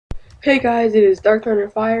Hey guys, it is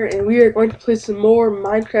darkthunderfire, and we are going to play some more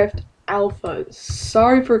Minecraft Alpha.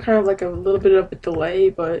 Sorry for kind of like a little bit of a delay,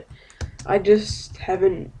 but I just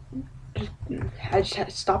haven't. I just had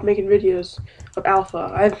to stop making videos of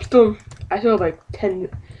Alpha. I still have like 10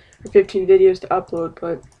 or 15 videos to upload,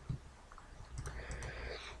 but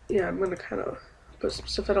yeah, I'm gonna kind of put some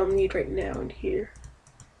stuff I don't need right now in here.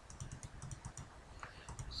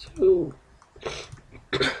 So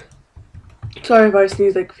sorry if I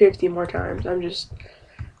sneeze like 50 more times. I'm just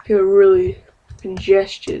feel really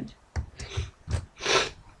congested.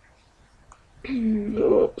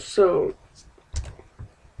 So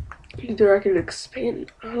either I can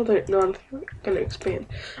expand. I don't think. No, I'm gonna expand.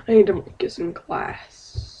 I need to get some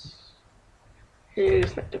glass.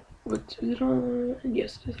 It's not. What's it on?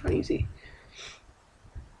 Yes, it's not easy.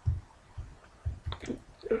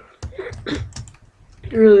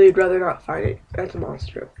 Really, would rather not find it. That's a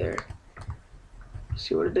monster up there.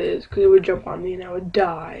 See what it is, because it would jump on me and I would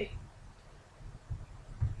die.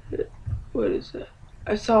 What is that?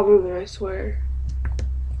 I saw it moving. I swear.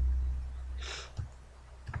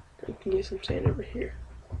 I can get some sand over here.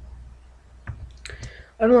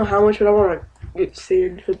 I don't know how much, but I want to get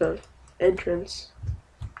sand for the entrance.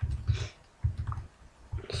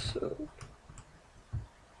 So,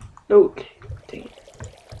 no, dang it.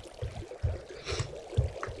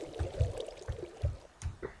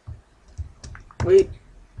 Wait,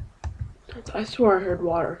 I swear I heard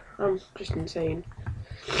water. I'm just insane.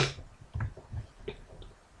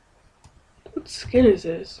 What skin is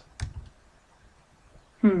this?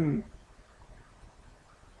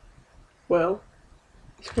 Well,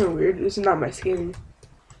 it's kind of weird. This is not my skin.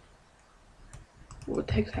 What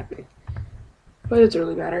the heck's happening? But it doesn't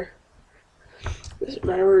really matter. It doesn't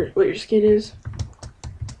matter what your skin is.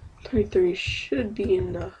 23 should be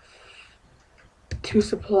enough to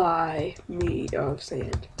supply me of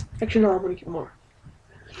sand. Actually, no, I'm gonna get more.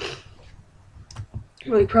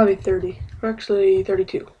 Like probably 30, or actually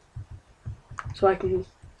 32. So I can,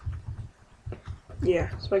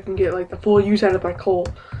 so I can get like the full use out of my coal.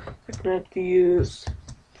 I'm gonna have to use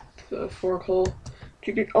the 4 coal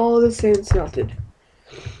to get all of the sand smelted.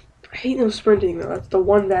 I hate no sprinting though. That's the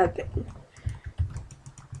one bad thing.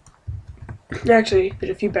 Actually,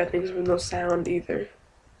 there's a few bad things with no sound either.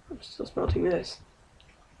 I'm still smelting this.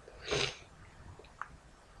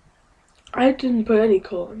 I didn't put any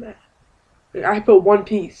coal in that. I put one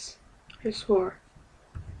piece. I swore.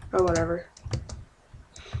 Oh, whatever.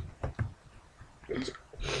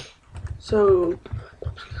 So,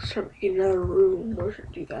 start making another room. Where should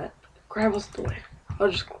I do that? Gravel's in the way.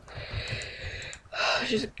 I'll just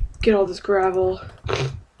get all this gravel,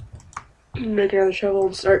 make another shovel,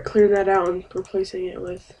 and start clearing that out and replacing it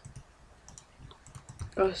with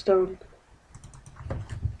stone.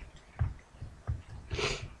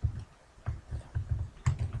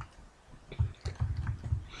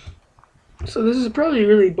 So this is probably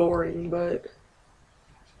really boring, but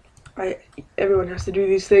everyone has to do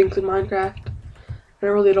these things in Minecraft. I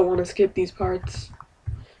really don't want to skip these parts,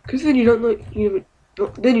 because then you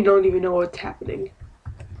don't even know what's happening.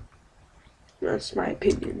 That's my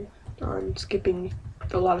opinion on skipping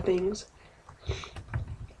a lot of things.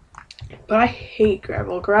 But I hate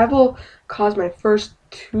gravel. Gravel caused my first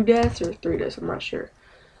 2 deaths or 3 deaths, I'm not sure.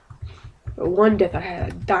 But one death I had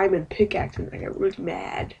a diamond pickaxe and I got really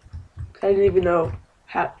mad. I didn't even know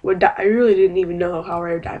I really didn't even know how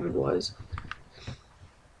rare diamond was.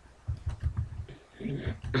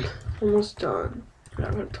 Almost done.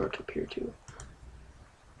 I'm gonna torch up here too.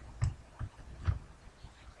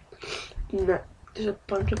 There's a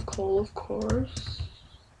bunch of coal, of course.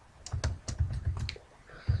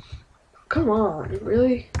 Come on,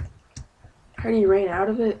 really? I already ran out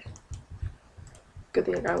of it. Good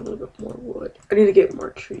thing I got a little bit more wood. I need to get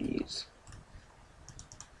more trees.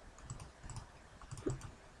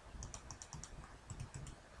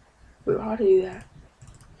 Wait, how do I do that?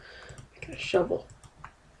 I got a shovel.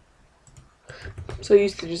 I'm so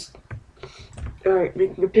used to just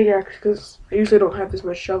making a pickaxe because I usually don't have this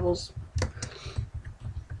much shovels.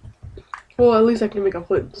 Well, at least I can make a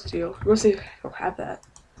flint and steel. Unless I don't have that.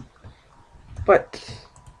 But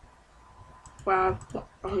wow,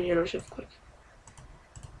 oh yeah, no shift click.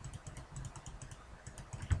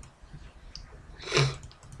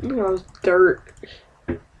 Look at all this dirt.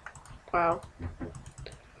 Wow.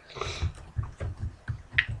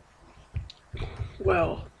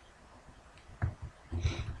 Well.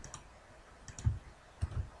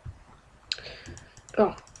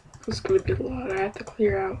 Oh, this is gonna be a lot I have to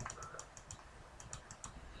clear out.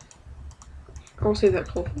 I'll save that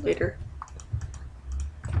coal for later.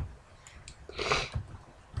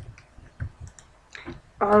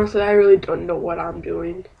 honestly, I really don't know what I'm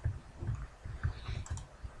doing.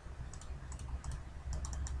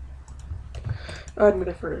 Admit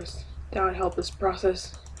a furnace. That would help us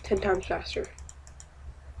process 10 times faster.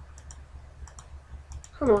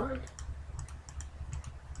 Come on.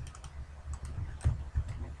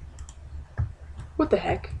 What the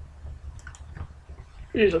heck?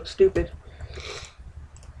 You just look stupid.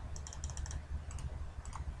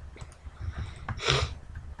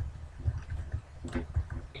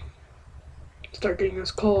 Start getting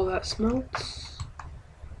this coal that smelts.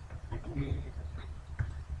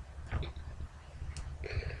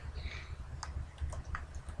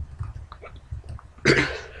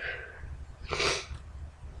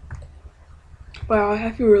 Wow,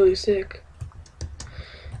 I feel really sick.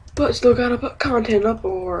 But still gotta put content up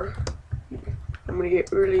or I'm gonna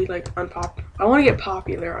get really like unpopular. I wanna get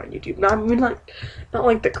popular on YouTube. Not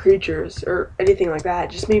like the creatures or anything like that.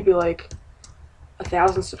 Just maybe like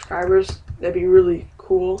 1,000 subscribers. That'd be really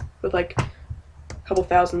cool. With like a couple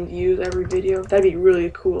thousand views every video. That'd be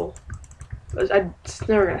really cool. It's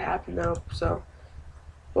never gonna happen though, so.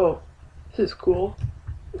 Whoa. This is cool.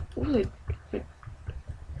 What was I?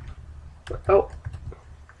 Oh.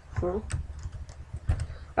 Well.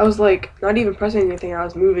 I was like not even pressing anything, I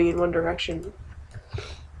was moving in one direction.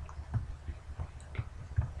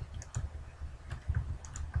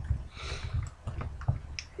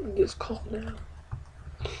 It's cold now.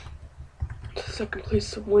 So I can place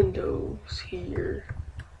some windows here.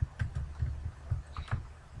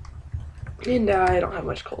 And I don't have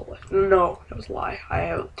much coal left. No, that was a lie. I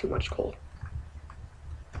have too much coal.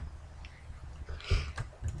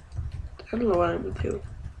 I don't know what I'm gonna do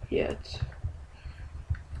yet.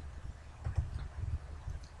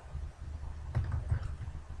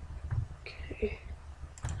 Okay.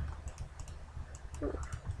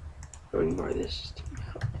 I'll ignore this.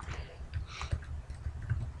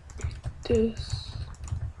 This.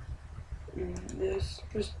 And this.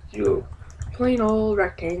 Just do a plain old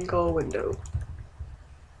rectangle window.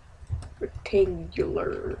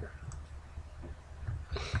 Rectangular.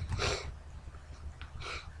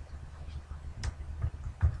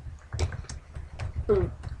 I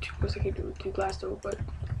guess I can do it two glass though, but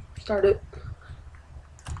start it.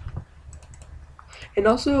 And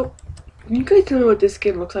also, can you guys tell me what this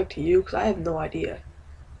skin looks like to you? Because I have no idea.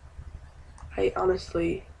 I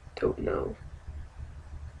honestly don't know.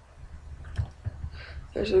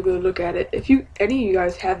 Let's just go look at it. If any of you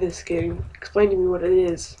guys have this skin, explain to me what it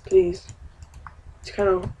is, please. It's kind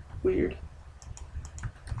of weird.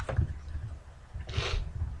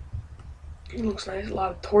 It looks nice. A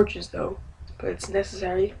lot of torches though, but it's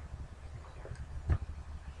necessary.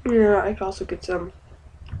 Yeah, I could also get some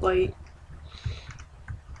light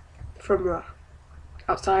from the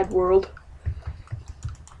outside world.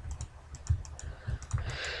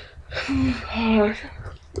 Another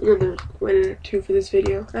minute or two for this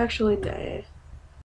video. Actually, nah.